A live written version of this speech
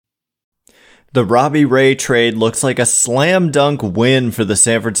The Robbie Ray trade looks like a slam dunk win for the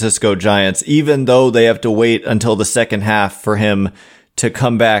San Francisco Giants, even though they have to wait until the second half for him to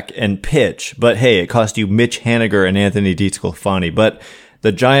come back and pitch. But hey, it cost you Mitch Haniger and Anthony DeSclafani. But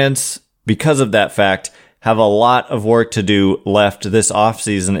the Giants, because of that fact, have a lot of work to do left this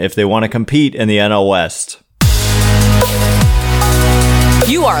offseason if they want to compete in the NL West.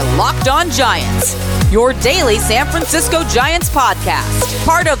 You are Locked On Giants, your daily San Francisco Giants podcast.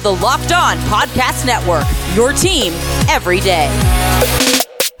 Part of the Locked On Podcast Network, your team every day.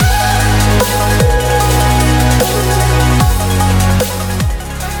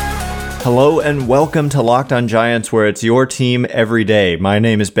 Hello and welcome to Locked On Giants, where it's your team every day. My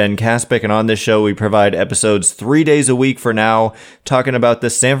name is Ben Kaspick, and on this show we provide episodes 3 days a week for now, talking about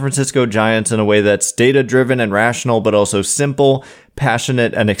the San Francisco Giants in a way that's data-driven and rational, but also simple,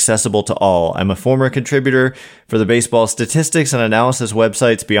 passionate, and accessible to all. I'm a former contributor for the baseball statistics and analysis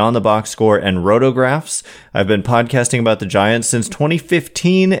websites Beyond the Box Score and Rotographs. I've been podcasting about the Giants since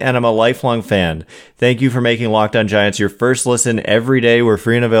 2015, and I'm a lifelong fan. Thank you for making Locked On Giants your first listen every day. We're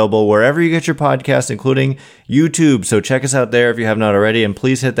free and available wherever you get your podcasts, including YouTube. So check us out there if you have not already, and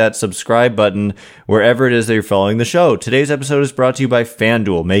please hit that subscribe button wherever it is that you're following the show. Today's episode is brought to you by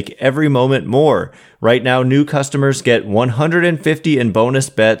FanDuel. Make every moment more. Right now, new customers get $150 in bonus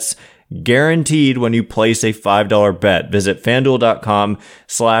bets guaranteed when you place a $5 bet. Visit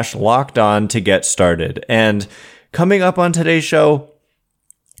FanDuel.com/lockedon to get started. And coming up on today's show,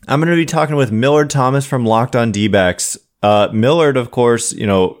 I'm going to be talking with Millard Thomas from Locked On D-backs. Millard, of course,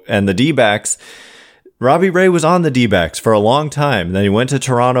 and the D-backs. Robbie Ray was on the D-backs for a long time. Then he went to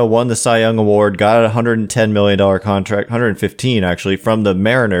Toronto, won the Cy Young Award, got a $110 million contract, 115 actually, from the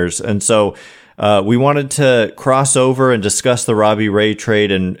Mariners. And so we wanted to cross over and discuss the Robbie Ray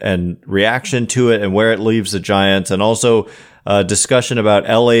trade and reaction to it and where it leaves the Giants, and also a discussion about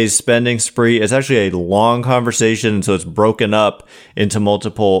LA's spending spree. It's actually a long conversation, so it's broken up into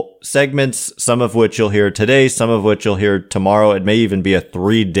multiple segments, some of which you'll hear today, some of which you'll hear tomorrow. It may even be a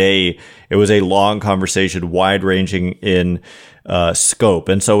 3-day. It was a long conversation, wide-ranging in scope.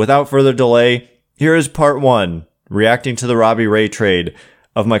 And so without further delay, here is part one, reacting to the Robbie Ray trade,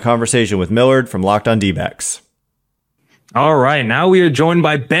 of my conversation with Millard from Locked On D-backs. All right, now we are joined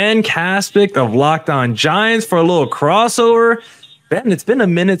by Ben Kaspick of Locked On Giants for a little crossover. Ben, it's been a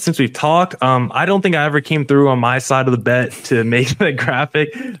minute since we've talked. I don't think I ever came through on my side of the bet to make the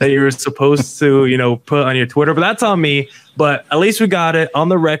graphic that you were supposed to, put on your Twitter, but that's on me. But at least we got it on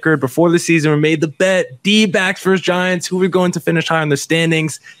the record before the season. We made the bet, D-backs versus Giants, who we're going to finish high on the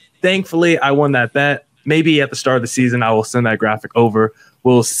standings. Thankfully, I won that bet. Maybe at the start of the season, I will send that graphic over.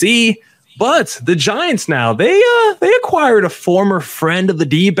 We'll see. But the Giants now, they acquired a former friend of the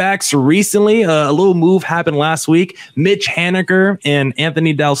D-backs recently. A little move happened last week. Mitch Haniger and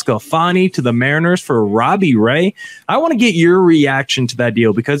Anthony DeSclafani to the Mariners for Robbie Ray. I want to get your reaction to that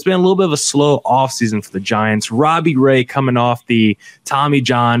deal because it's been a little bit of a slow offseason for the Giants. Robbie Ray coming off the Tommy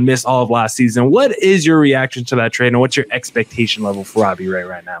John, missed all of last season. What is your reaction to that trade, and what's your expectation level for Robbie Ray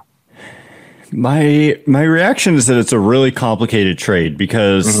right now? My reaction is that it's a really complicated trade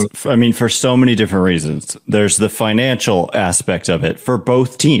because, for so many different reasons. There's the financial aspect of it for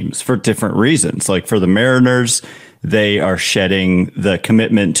both teams for different reasons. Like for the Mariners, they are shedding the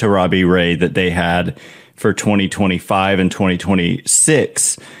commitment to Robbie Ray that they had for 2025 and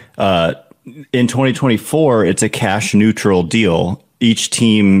 2026. In 2024, it's a cash neutral deal. Each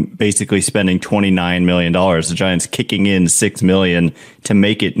team basically spending $29 million. The Giants kicking in $6 million to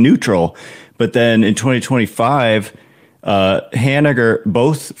make it neutral. But then in 2025, Haniger,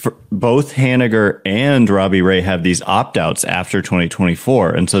 both Haniger and Robbie Ray have these opt-outs after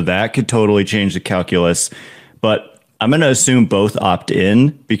 2024. And so that could totally change the calculus. But I'm going to assume both opt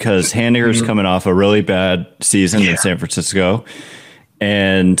in because Haniger's coming off a really bad season in San Francisco.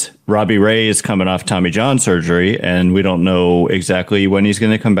 And Robbie Ray is coming off Tommy John surgery, and we don't know exactly when he's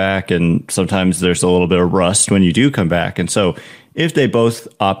going to come back. And sometimes there's a little bit of rust when you do come back. And so if they both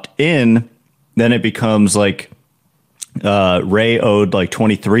opt in, then it becomes like Ray owed like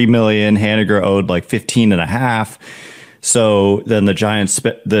 $23 million, Haniger owed like 15.5. So then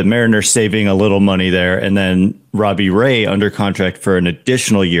the Mariners saving a little money there, and then Robbie Ray under contract for an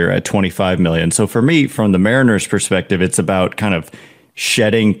additional year at $25 million. So for me, from the Mariners' perspective, it's about kind of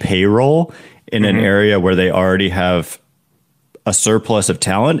shedding payroll in an area where they already have a surplus of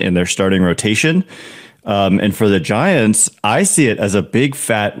talent in their starting rotation. And for the Giants, I see it as a big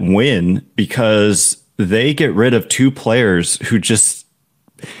fat win because they get rid of two players who just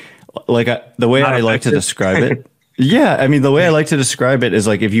like the way I like to describe it. Yeah, I mean, the way I like to describe it is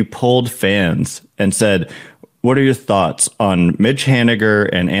like if you polled fans and said, what are your thoughts on Mitch Haniger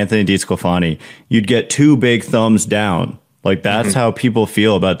and Anthony DeSclafani? You'd get two big thumbs down. Like, that's how people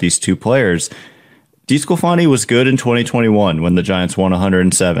feel about these two players. DeSclafani was good in 2021 when the Giants won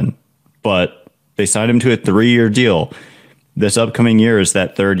 107, but they signed him to a 3-year deal. This upcoming year is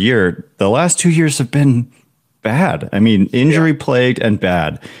that third year. The last 2 years have been bad. I mean, injury plagued and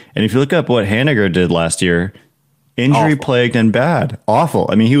bad. And if you look up what Haniger did last year, injury plagued and bad. Awful.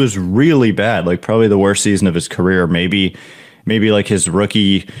 I mean, he was really bad, like probably the worst season of his career. Maybe like his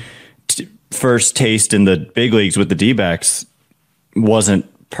rookie first taste in the big leagues with the D-backs wasn't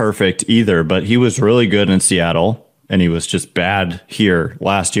perfect either, but he was really good in Seattle and he was just bad here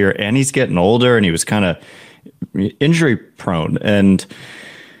last year. And he's getting older and he was kind of injury prone. And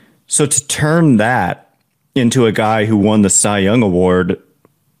so to turn that into a guy who won the Cy Young Award,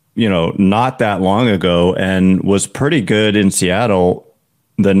 not that long ago and was pretty good in Seattle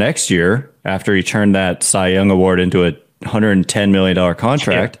the next year after he turned that Cy Young Award into a $110 million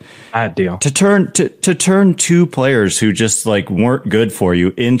contract. Bad deal. To turn two players who just like weren't good for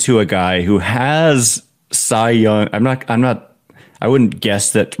you into a guy who has Cy Young. I wouldn't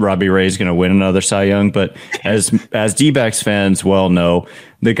guess that Robbie Ray is going to win another Cy Young, but as D-backs fans well know,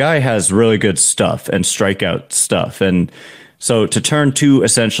 the guy has really good stuff and strikeout stuff. And so to turn two,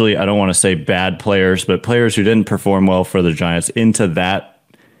 essentially, I don't want to say bad players, but players who didn't perform well for the Giants into that,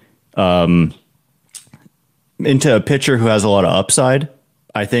 into a pitcher who has a lot of upside,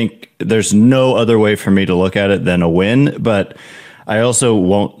 I think there's no other way for me to look at it than a win. But I also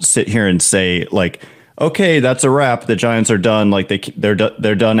won't sit here and say like, okay, that's a wrap. The Giants are done. Like they're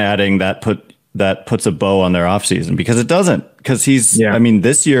done adding that puts a bow on their offseason, because it doesn't. Because I mean,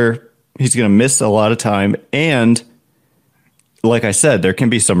 this year he's going to miss a lot of time, and like I said, there can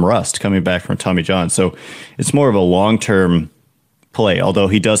be some rust coming back from Tommy John. So it's more of a long-term play, although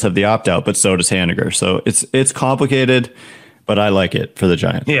he does have the opt-out, but so does Haniger. So it's complicated, but I like it for the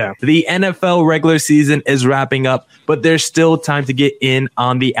Giants. Yeah. The NFL regular season is wrapping up, but there's still time to get in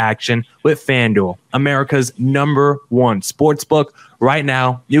on the action with FanDuel, America's #1 sportsbook. Right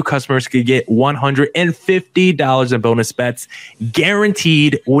now, new customers could get $150 in bonus bets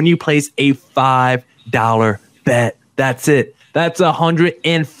guaranteed when you place a $5 bet. That's it. That's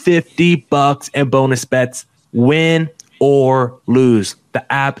 $150 in bonus bets, win or lose.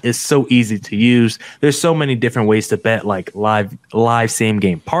 The app is so easy to use. There's so many different ways to bet, like live same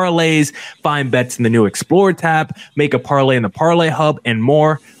game parlays, find bets in the new Explore tab, make a parlay in the Parlay Hub, and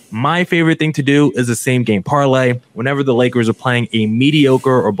more. My favorite thing to do is the same game parlay. Whenever the Lakers are playing a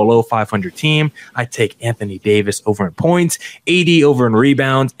mediocre or below 500 team, I take Anthony Davis over in points, AD over in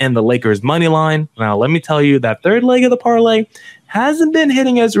rebounds, and the Lakers money line. Now, let me tell you, that third leg of the parlay hasn't been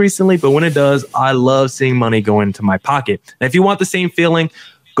hitting as recently, but when it does, I love seeing money go into my pocket. And if you want the same feeling,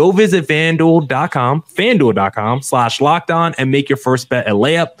 go visit FanDuel.com/lockedon, and make your first bet a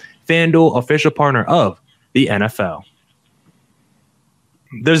layup. FanDuel, official partner of the NFL.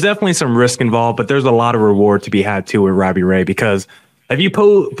 There's definitely some risk involved, but there's a lot of reward to be had too with Robbie Ray, because if you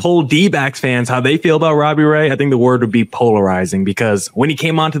poll D-backs fans how they feel about Robbie Ray, I think the word would be polarizing, because when he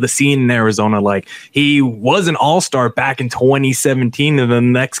came onto the scene in Arizona, like, he was an all-star back in 2017, and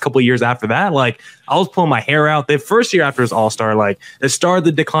then the next couple of years after that, like, I was pulling my hair out. The first year after his all-star, like, it started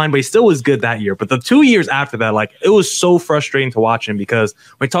the decline, but he still was good that year. But the 2 years after that, like, it was so frustrating to watch him, because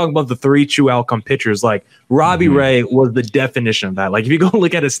when we talk about the 3 true outcome pitchers, like, Robbie Ray was the definition of that. Like, if you go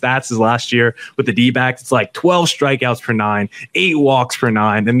look at his stats his last year with the D-backs, it's like 12 strikeouts per 9, 8 walks per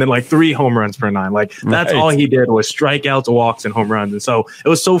 9, and then like 3 home runs per 9. Like, that's all he did was strikeouts, walks, and home runs. And so it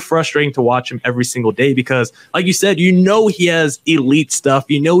was so frustrating to watch him every single day, because, like you said, he has elite stuff.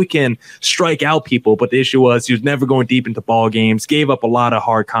 He can strike out people. But the issue was he was never going deep into ball games, gave up a lot of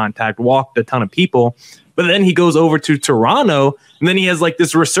hard contact, walked a ton of people. But then he goes over to Toronto, and then he has like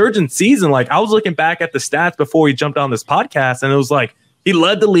this resurgent season. Like, I was looking back at the stats before he jumped on this podcast, and it was like he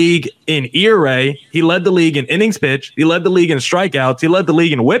led the league in ERA, he led the league in innings pitched, he led the league in strikeouts, he led the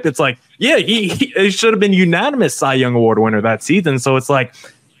league in whip. It's like, yeah, he should have been unanimous Cy Young Award winner that season. So it's like,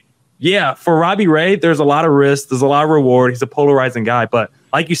 yeah, for Robbie Ray, there's a lot of risk, there's a lot of reward. He's a polarizing guy, but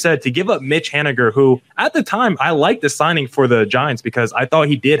like you said, to give up Mitch Haniger, who at the time I liked the signing for the Giants, because I thought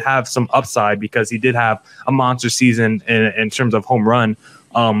he did have some upside, because he did have a monster season in terms of home run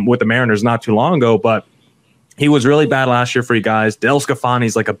with the Mariners not too long ago. But he was really bad last year for you guys.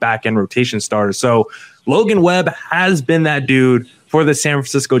 DeSclafani's like a back end rotation starter. So Logan Webb has been that dude for the San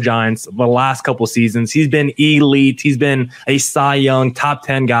Francisco Giants the last couple seasons. He's been elite. He's been a Cy Young top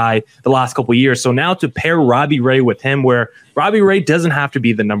 10 guy the last couple years. So now to pair Robbie Ray with him, where Robbie Ray doesn't have to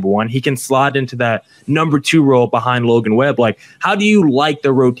be the number one. He can slot into that number 2 role behind Logan Webb. Like, how do you like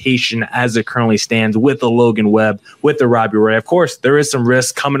the rotation as it currently stands with the Logan Webb, with the Robbie Ray? Of course, there is some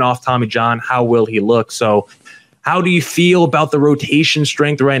risk coming off Tommy John. How will he look? So how do you feel about the rotation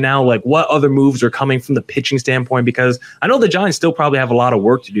strength right now? Like, what other moves are coming from the pitching standpoint? Because I know the Giants still probably have a lot of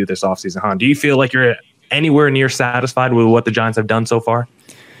work to do this offseason, huh? Do you feel like you're anywhere near satisfied with what the Giants have done so far?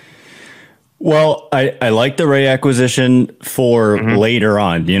 Well, I like the Ray acquisition for later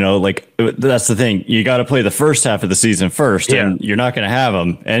on. You know, like, that's the thing. You got to play the first half of the season first, and you're not going to have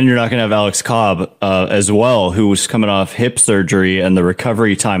him. And you're not going to have Alex Cobb as well, who was coming off hip surgery, and the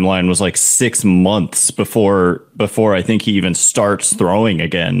recovery timeline was like 6 months before I think he even starts throwing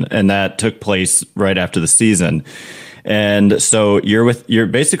again. And that took place right after the season. And so you're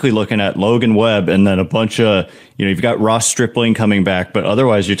basically looking at Logan Webb and then a bunch of, you've got Ross Stripling coming back, but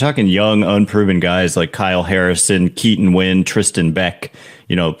otherwise you're talking young, unproven guys like Kyle Harrison, Keaton Wynn, Tristan Beck,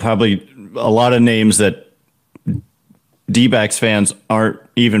 probably a lot of names that D-backs fans aren't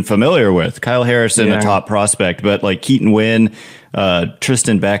even familiar with. Kyle Harrison, a top prospect, but like Keaton Wynn,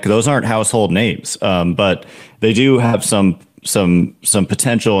 Tristan Beck, those aren't household names. But they do have some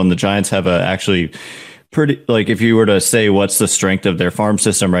potential, and the Giants have actually pretty, like, if you were to say what's the strength of their farm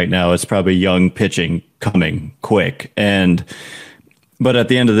system right now, it's probably young pitching coming quick. But at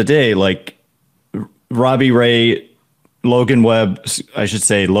the end of the day, like, Robbie Ray, Logan Webb,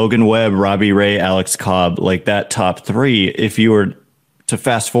 Robbie Ray, Alex Cobb, like that top 3, if you were to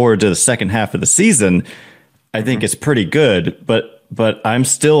fast forward to the second half of the season, I think it's pretty good. But I'm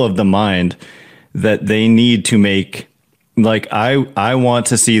still of the mind that they need to make, like, I want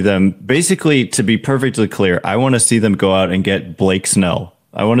to see them, basically, to be perfectly clear, I want to see them go out and get Blake Snell.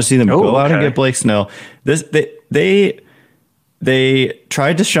 I want to see them go out and get Blake Snell. They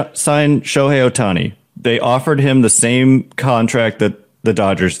tried to sign Shohei Ohtani. They offered him the same contract that the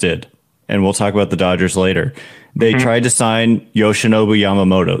Dodgers did, and we'll talk about the Dodgers later. They tried to sign Yoshinobu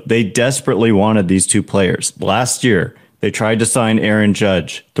Yamamoto. They desperately wanted these 2 players. Last year, they tried to sign Aaron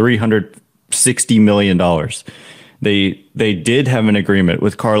Judge, $360 million. They did have an agreement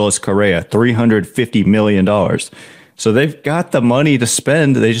with Carlos Correa, $350 million. So they've got the money to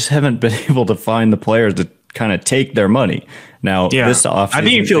spend. They just haven't been able to find the players to kind of take their money. Now, this offseason, I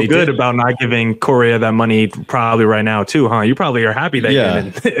think you feel good about not giving Correa that money probably right now too, huh? You probably are happy that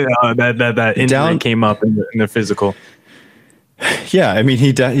that incident came up in the physical. Yeah, I mean,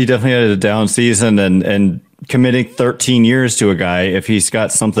 he definitely had a down season, and committing 13 years to a guy, if he's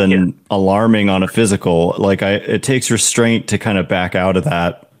got something alarming on a physical, like, it takes restraint to kind of back out of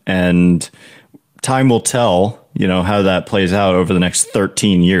that, and time will tell, how that plays out over the next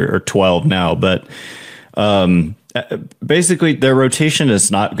 13 years or 12 now. But basically, their rotation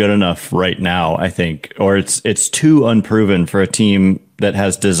is not good enough right now, I think, or it's too unproven for a team that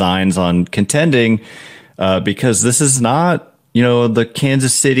has designs on contending, because this is not, the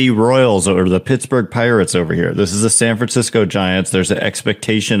Kansas City Royals or the Pittsburgh Pirates over here. This is the San Francisco Giants. There's an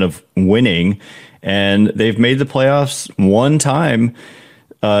expectation of winning, and they've made the playoffs one time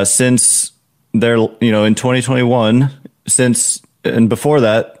since they're, in 2021, and before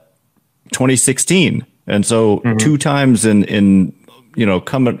that, 2016. And so 2 times in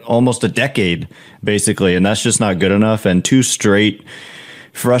coming almost a decade, basically, and that's just not good enough. And 2 straight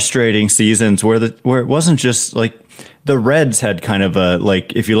frustrating seasons where it wasn't just like, the Reds had kind of a,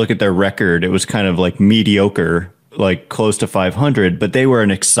 like, if you look at their record, it was kind of like mediocre, like close to 500, but they were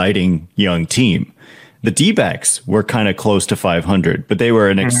an exciting young team. The D-backs were kind of close to 500, but they were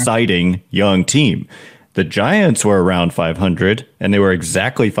an exciting young team. The Giants were around 500, and they were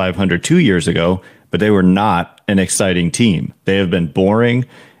exactly 500 2 years ago, but they were not an exciting team. They have been boring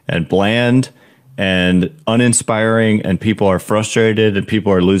and bland and uninspiring, and people are frustrated and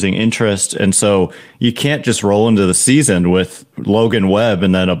people are losing interest. And so you can't just roll into the season with Logan Webb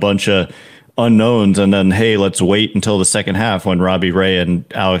and then a bunch of unknowns, and then, hey, let's wait until the second half when Robbie Ray and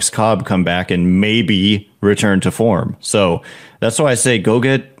Alex Cobb come back and maybe return to form. So that's why I say go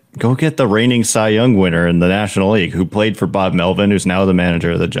get the reigning Cy Young winner in the National League, who played for Bob Melvin, who's now the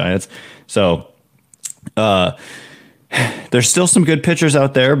manager of the Giants. So there's still some good pitchers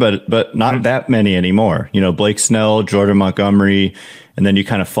out there, but not that many anymore. Blake Snell, Jordan Montgomery, and then you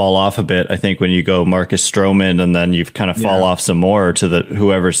kind of fall off a bit, I think, when you go Marcus Stroman, and then you kind of fall off some more to the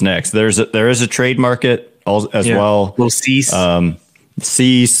whoever's next. There is a trade market as well. Little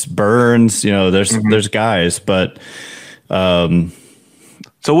Cease, Burns, there's guys, but so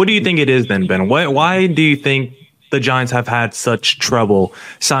what do you think it is then, Ben? Why do you think the Giants have had such trouble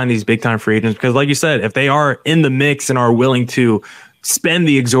signing these big time free agents? Because like you said, if they are in the mix and are willing to spend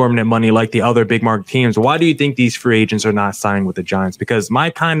the exorbitant money like the other big market teams, why do you think these free agents are not signing with the Giants? Because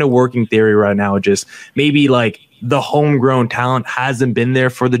my kind of working theory right now is just maybe like the homegrown talent hasn't been there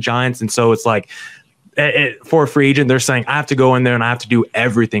for the Giants. And so it's like, for a free agent, they're saying I have to go in there and I have to do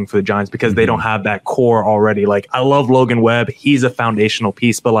everything for the Giants because they don't have that core already. Like, I love Logan Webb. He's a foundational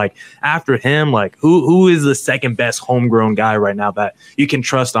piece, but like after him, like who is the second best homegrown guy right now that you can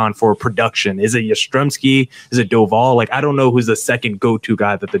trust on for production? Is it Yastrzemski? Is it Doval? Like, I don't know who's the second go-to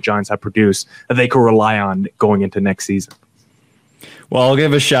guy that the Giants have produced that they could rely on going into next season. Well, I'll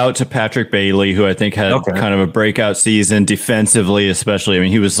give a shout to Patrick Bailey, who I think had kind of a breakout season defensively, especially. I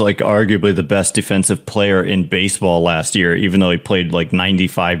mean, he was like arguably the best defensive player in baseball last year, even though he played like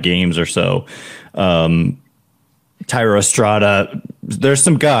 95 games or so. Tyro Estrada, there's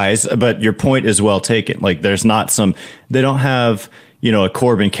some guys, but your point is well taken. Like, there's not some, they don't have, a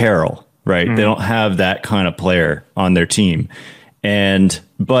Corbin Carroll, right? They don't have that kind of player on their team.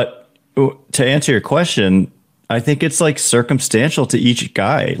 But to answer your question, I think it's like circumstantial to each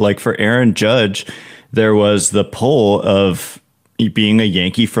guy. Like for Aaron Judge, there was the pull of being a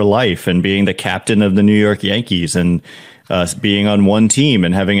Yankee for life and being the captain of the New York Yankees and being on one team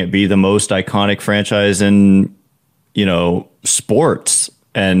and having it be the most iconic franchise in, sports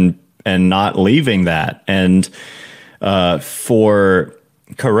and not leaving that. And for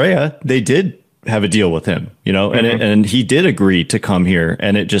Correa, they did have a deal with him, and he did agree to come here,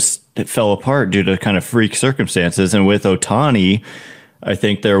 and it fell apart due to kind of freak circumstances. And with Ohtani, I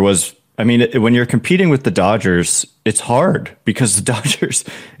think when you're competing with the Dodgers, it's hard because the Dodgers,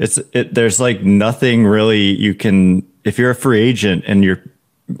 there's like nothing really you can, if you're a free agent and you're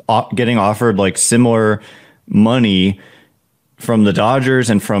getting offered like similar money from the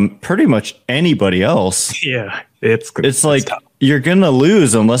Dodgers and from pretty much anybody else. Yeah. It's like you're going to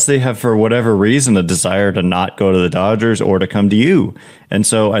lose unless they have, for whatever reason, a desire to not go to the Dodgers or to come to you. And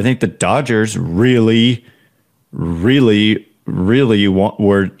so I think the Dodgers really, really, really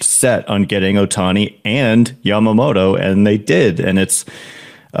were set on getting Ohtani and Yamamoto, and they did. And it's,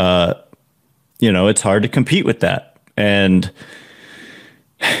 it's hard to compete with that. And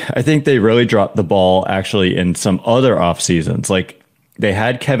I think they really dropped the ball actually in some other off seasons. Like, they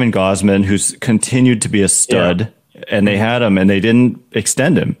had Kevin Gausman, who's continued to be a stud, and they had him, and they didn't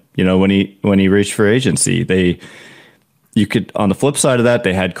extend him. When he reached free agency, you could, on the flip side of that,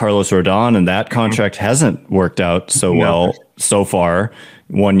 they had Carlos Rodon, and that contract hasn't worked out so well so far,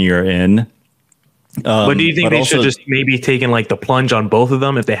 1 year in. But do you think they should just maybe taken like the plunge on both of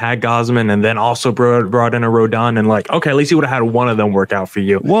them if they had Gausman and then also brought in a Rodon and like, okay, at least you would have had one of them work out for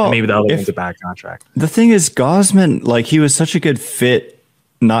you. Well, and maybe the other one's a bad contract. The thing is, Gausman, like, he was such a good fit,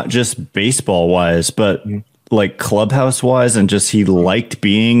 not just baseball wise, but like clubhouse wise, and just he liked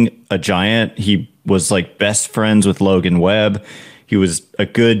being a Giant. He was like best friends with Logan Webb. He was a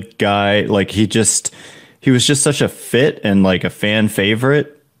good guy. Like, he was just such a fit and like a fan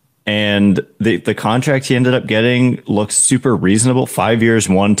favorite. And the contract he ended up getting looks super reasonable. 5 years,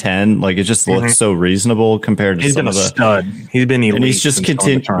 110. Like, it just looks so reasonable compared to some of the stud. He's been elite, and he's just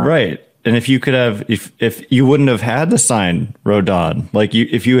continued right. And if you could have, if you wouldn't have had to sign Rodon, like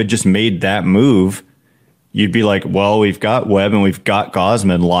if you had just made that move, you'd be like, well, we've got Webb and we've got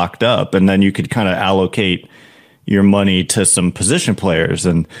Gausman locked up, and then you could kind of allocate your money to some position players.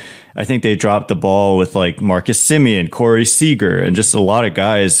 And I think they dropped the ball with like Marcus Semien, Corey Seager, and just a lot of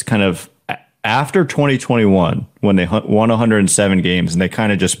guys kind of after 2021 when they won 107 games, and they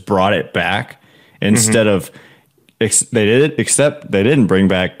kind of just brought it back instead of they didn't bring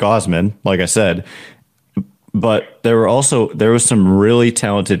back Gausman, like I said, but there was some really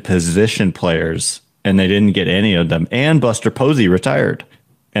talented position players, and they didn't get any of them. And Buster Posey retired,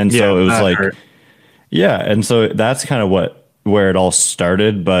 and so it was like hurt. Yeah, and so that's kind of where it all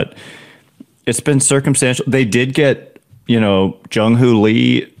started, but it's been circumstantial. They did get, Jung-Hoo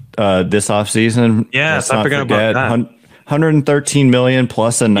Lee this offseason. Yes, I forgot about that. $113 million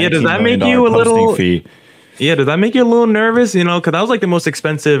plus a $19 million posting fee. Yeah, does that make you a little nervous? Because that was like the most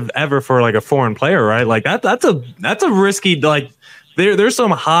expensive ever for like a foreign player, right? Like that's a risky, like there's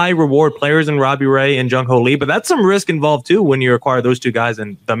some high reward players in Robbie Ray and Jung-Hoo Lee, but that's some risk involved too when you acquire those two guys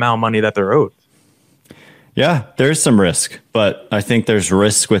and the amount of money that they're owed. Yeah, there's some risk, but I think there's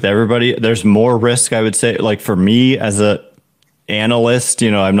risk with everybody. There's more risk, I would say. Like for me as a analyst,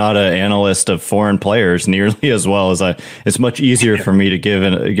 I'm not an analyst of foreign players nearly as well as it's much easier for me to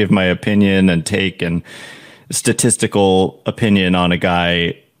give my opinion and take and statistical opinion on a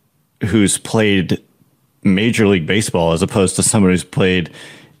guy who's played Major League Baseball as opposed to someone who's played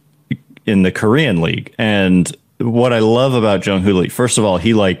in the Korean League. And what I love about Jung-Hoo Lee, first of all,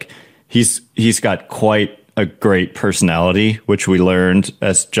 he's got quite a great personality, which we learned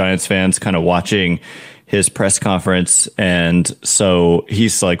as Giants fans kind of watching his press conference. And so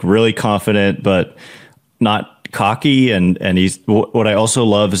he's like really confident, but not cocky. And he's, what I also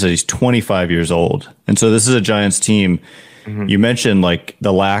love is that he's 25 years old. And so this is a Giants team. You mentioned like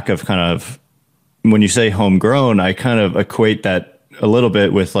the lack of kind of, when you say homegrown, I kind of equate that a little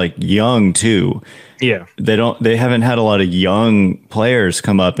bit with like young too. Yeah. They haven't had a lot of young players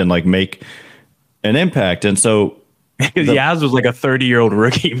come up and like make an impact. And so Yaz was like a 30-year-old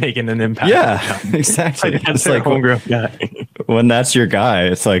rookie making an impact. Yeah, exactly. Like, that's it's like homegrown guy. When that's your guy,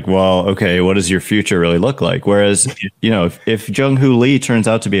 it's like, well, okay, what does your future really look like? Whereas, you know, if Jung-Hoo Lee turns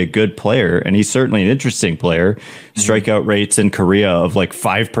out to be a good player, and he's certainly an interesting player, strikeout rates in Korea of like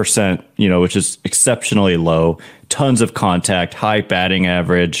 5%, you know, which is exceptionally low, tons of contact, high batting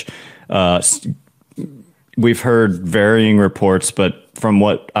average. We've heard varying reports, but from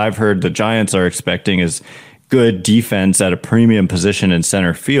what I've heard, the Giants are expecting is good defense at a premium position in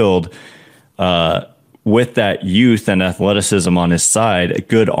center field, with that youth and athleticism on his side, a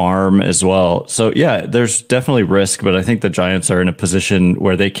good arm as well. So yeah, there's definitely risk, but I think the Giants are in a position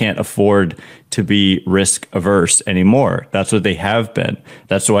where they can't afford to be risk averse anymore. That's what they have been.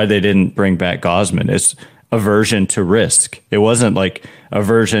 That's why they didn't bring back Gosman. It's aversion to risk. It wasn't like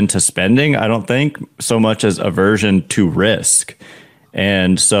aversion to spending, I don't think, so much as aversion to risk.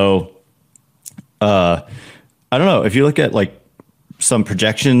 And so, I don't know, if you look at like some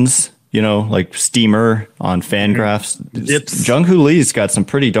projections, you know, like Steamer on Fangraphs, Jung-Hoo Lee's got some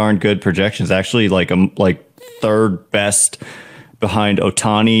pretty darn good projections. Actually, like third best behind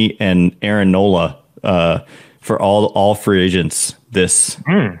Ohtani and Aaron Nola for all free agents this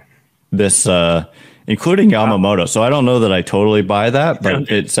including Yamamoto. So I don't know that I totally buy that, but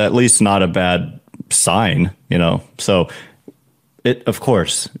it's at least not a bad sign, you know. So of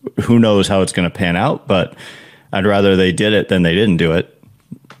course, who knows how it's going to pan out, but I'd rather they did it than they didn't do it.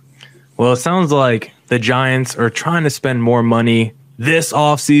 Well, it sounds like the Giants are trying to spend more money this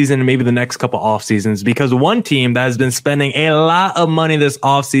offseason and maybe the next couple off seasons, because one team that has been spending a lot of money this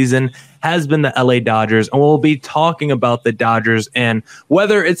offseason has been the LA Dodgers. And we'll be talking about the Dodgers and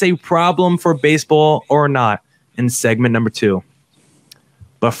whether it's a problem for baseball or not in segment number 2.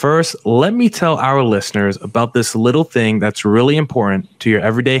 But first, let me tell our listeners about this little thing that's really important to your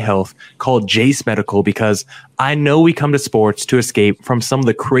everyday health called Jace Medical, because I know we come to sports to escape from some of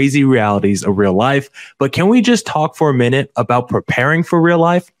the crazy realities of real life, but can we just talk for a minute about preparing for real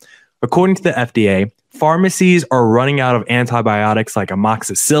life? According to the FDA, pharmacies are running out of antibiotics like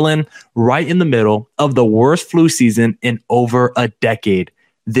amoxicillin right in the middle of the worst flu season in over a decade.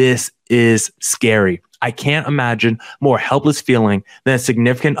 This is scary. I can't imagine more helpless feeling than a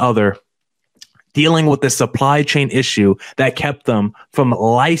significant other dealing with the supply chain issue that kept them from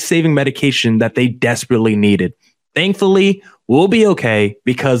life-saving medication that they desperately needed. Thankfully, we'll be okay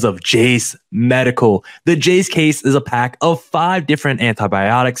because of Jace Medical. The Jace case is a pack of 5 different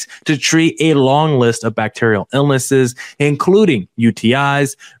antibiotics to treat a long list of bacterial illnesses, including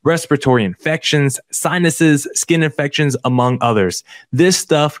UTIs, respiratory infections, sinuses, skin infections, among others. This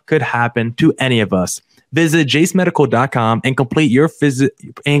stuff could happen to any of us. Visit jacemedical.com and complete your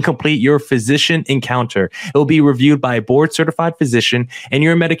physician encounter. It will be reviewed by a board-certified physician, and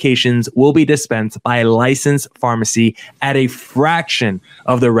your medications will be dispensed by a licensed pharmacy at a fraction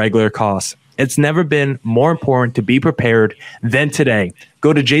of the regular cost. It's never been more important to be prepared than today.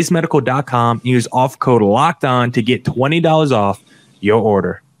 Go to jacemedical.com and use off code LOCKEDON to get $20 off your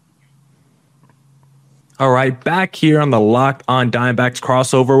order. All right, back here on the Locked On Diamondbacks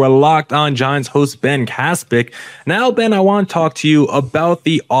crossover with Locked On Giants host Ben Caspick. Now, Ben, I want to talk to you about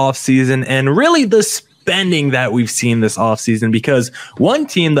the offseason and really the spending that we've seen this offseason, because one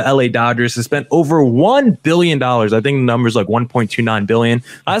team, the LA Dodgers, has spent over $1 billion. I think the number's like $1.29 billion.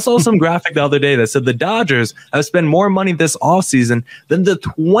 I saw some graphic the other day that said the Dodgers have spent more money this offseason than the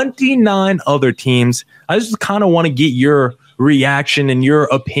 29 other teams. I just kind of want to get your reaction and your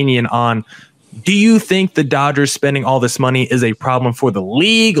opinion on, do you think the Dodgers spending all this money is a problem for the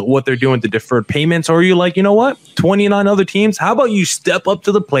league, what they're doing to deferred payments? Or are you like, you know what, 29 other teams, how about you step up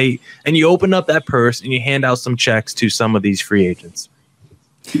to the plate and you open up that purse and you hand out some checks to some of these free agents?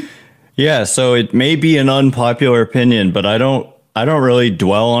 Yeah, so it may be an unpopular opinion, but I don't really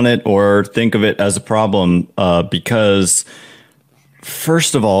dwell on it or think of it as a problem because,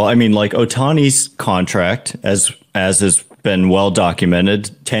 first of all, I mean, like Ohtani's contract, as is been well documented,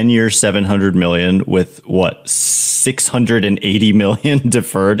 10 years, 700 million with what, 680 million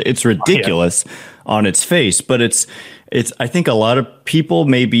deferred. It's ridiculous on its face, but it's I think a lot of people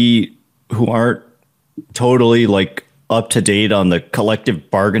maybe who aren't totally like up to date on the collective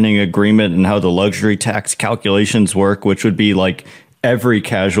bargaining agreement and how the luxury tax calculations work, which would be like every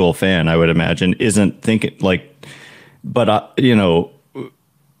casual fan, I would imagine, isn't thinking like, but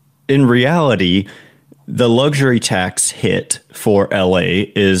in reality, the luxury tax hit for LA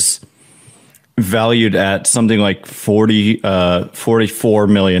is valued at something like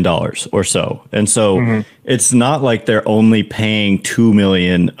 $44 million or so. And so it's not like they're only paying $2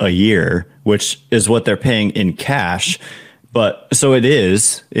 million a year, which is what they're paying in cash. But so it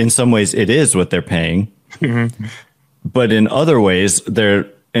is, in some ways, it is what they're paying. But in other ways, they're,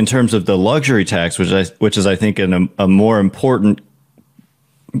 in terms of the luxury tax, which is I think a more important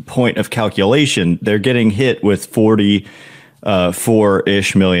point of calculation, they're getting hit with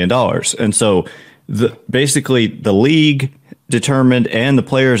 $44-ish million. And so basically the league determined and the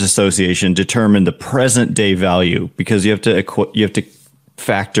Players Association determined the present day value, because you have to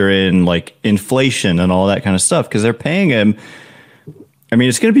factor in like inflation and all that kind of stuff, because they're paying him. I mean,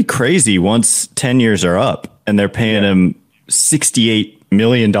 it's going to be crazy once 10 years are up and they're paying him $68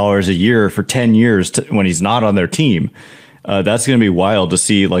 million a year for 10 years when he's not on their team. That's going to be wild to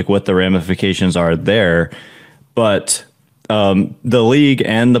see like what the ramifications are there. But the league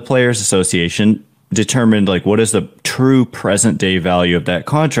and the Players Association determined like what is the true present day value of that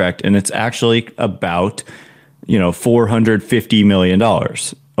contract, and it's actually about $450 million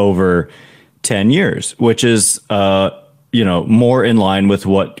over 10 years, which is more in line with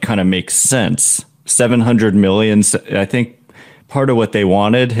what kind of makes sense. 700 million, I think. Part of what they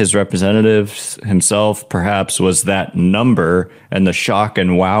wanted, his representatives himself perhaps, was that number and the shock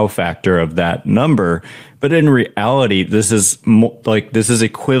and wow factor of that number. But in reality, this is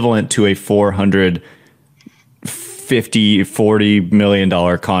equivalent to a $40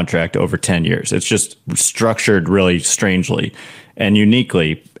 million contract over 10 years. It's just structured really strangely and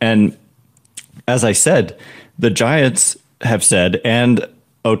uniquely. And as I said, the Giants have said, and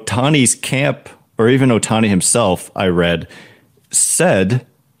Ohtani's camp, or even Ohtani himself, I read, said,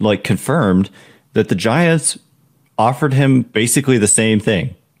 like confirmed, that the Giants offered him basically the same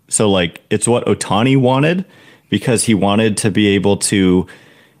thing. So like it's what Ohtani wanted, because he wanted to be able to,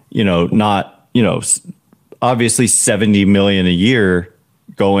 not, obviously 70 million a year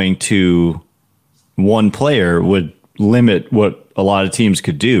going to one player would limit what a lot of teams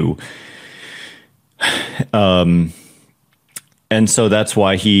could do. And so that's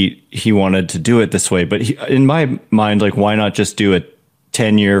why he wanted to do it this way. But in my mind, like, why not just do a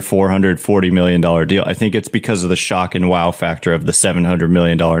 10-year, $440 million deal? I think it's because of the shock and wow factor of the $700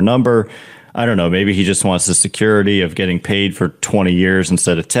 million number. I don't know. Maybe he just wants the security of getting paid for 20 years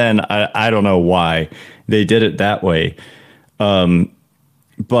instead of 10. I don't know why they did it that way.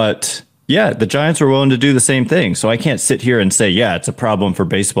 But yeah, the Giants were willing to do the same thing. So I can't sit here and say, yeah, it's a problem for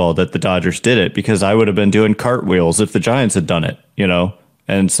baseball that the Dodgers did it, because I would have been doing cartwheels if the Giants had done it,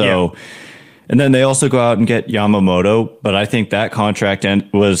 And so, and then they also go out and get Yamamoto, but I think that contract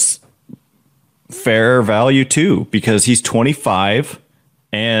was fair value too, because he's 25.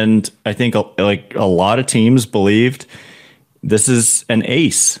 And I think like a lot of teams believed this is an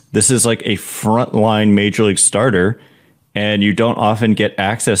ace. This is like a frontline major league starter. And you don't often get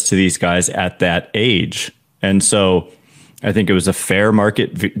access to these guys at that age. And so I think it was a fair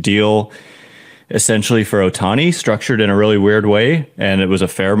market deal, essentially, for Ohtani, structured in a really weird way. And it was a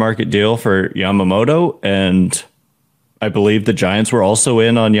fair market deal for Yamamoto. And I believe the Giants were also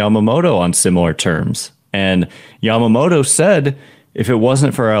in on Yamamoto on similar terms. And Yamamoto said if it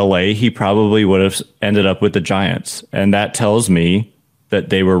wasn't for LA, he probably would have ended up with the Giants. And that tells me that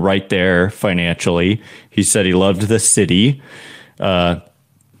they were right there financially. He said he loved the city,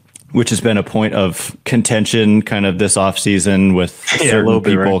 which has been a point of contention kind of this offseason with certain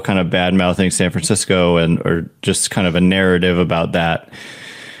people kind of bad-mouthing San Francisco or just kind of a narrative about that.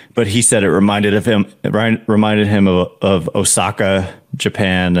 But he said it reminded him of Osaka,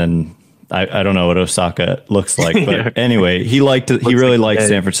 Japan, and I don't know what Osaka looks like, but anyway, he really liked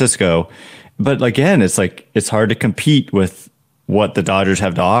San Francisco. But again, it's like it's hard to compete with what the Dodgers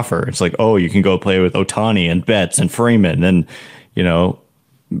have to offer. It's like, oh, you can go play with Ohtani and Betts and Freeman and,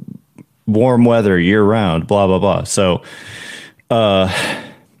 warm weather year round, blah, blah, blah. So I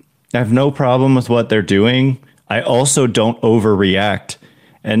have no problem with what they're doing. I also don't overreact.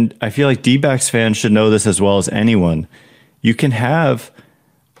 And I feel like D-backs fans should know this as well as anyone. You can have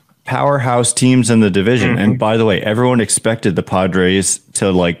powerhouse teams in the division. And by the way, everyone expected the Padres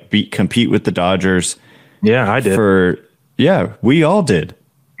to compete with the Dodgers. Yeah, I did. We all did.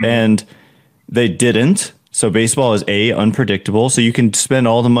 And they didn't. So baseball is unpredictable. So you can spend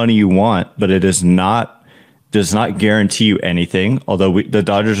all the money you want, but it is not does not guarantee you anything, although the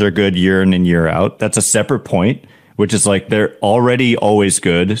Dodgers are good year in and year out. That's a separate point, which is like they're already always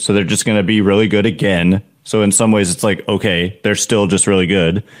good, so they're just going to be really good again. So in some ways, it's like, okay, they're still just really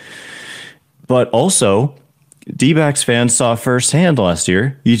good. But also, D-backs fans saw firsthand last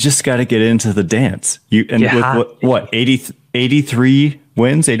year, you just got to get into the dance. With what 83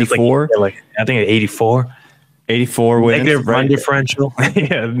 wins, 84? I think 84. 84 wins. Negative run differential.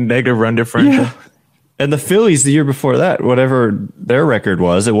 Yeah, negative run differential. Yeah. And the Phillies the year before that, whatever their record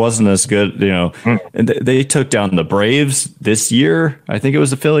was, it wasn't as good, And they took down the Braves this year. I think it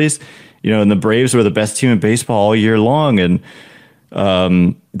was the Phillies, and the Braves were the best team in baseball all year long.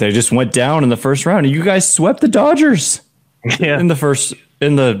 And they just went down in the first round. And you guys swept the Dodgers in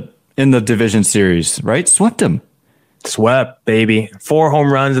the division series, right? Swept them. Swept, baby. 4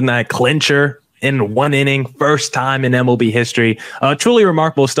 home runs in that clincher in 1 inning, first time in MLB history. Truly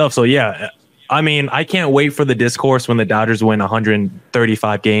remarkable stuff. So, yeah. I mean, I can't wait for the discourse when the Dodgers win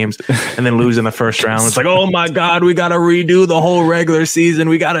 135 games and then lose in the first round. It's like, oh my God, we got to redo the whole regular season.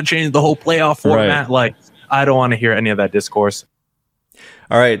 We got to change the whole playoff format. Right. Like, I don't want to hear any of that discourse.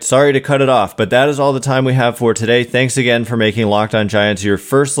 All right, sorry to cut it off, but that is all the time we have for today. Thanks again for making Locked On Giants your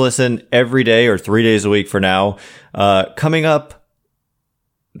first listen every day or 3 days a week for now. Coming up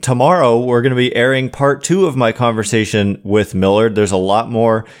tomorrow, we're going to be airing part 2 of my conversation with Millard. There's a lot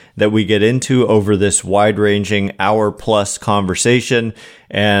more that we get into over this wide-ranging hour-plus conversation,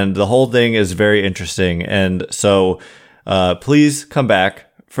 and the whole thing is very interesting. And so please come back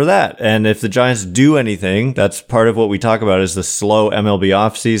for that. And if the Giants do anything, that's part of what we talk about is the slow MLB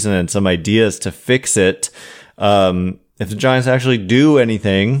offseason and some ideas to fix it. If the Giants actually do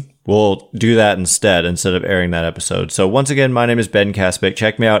anything, we'll do that instead of airing that episode. So once again, my name is Ben Kaspick.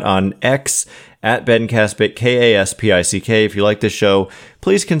 Check me out on X at Ben Kaspick, Kaspick. If you like this show,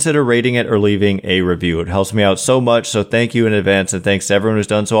 please consider rating it or leaving a review. It helps me out so much. So thank you in advance. And thanks to everyone who's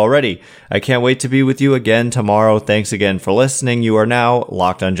done so already. I can't wait to be with you again tomorrow. Thanks again for listening. You are now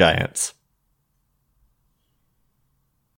Locked On Giants.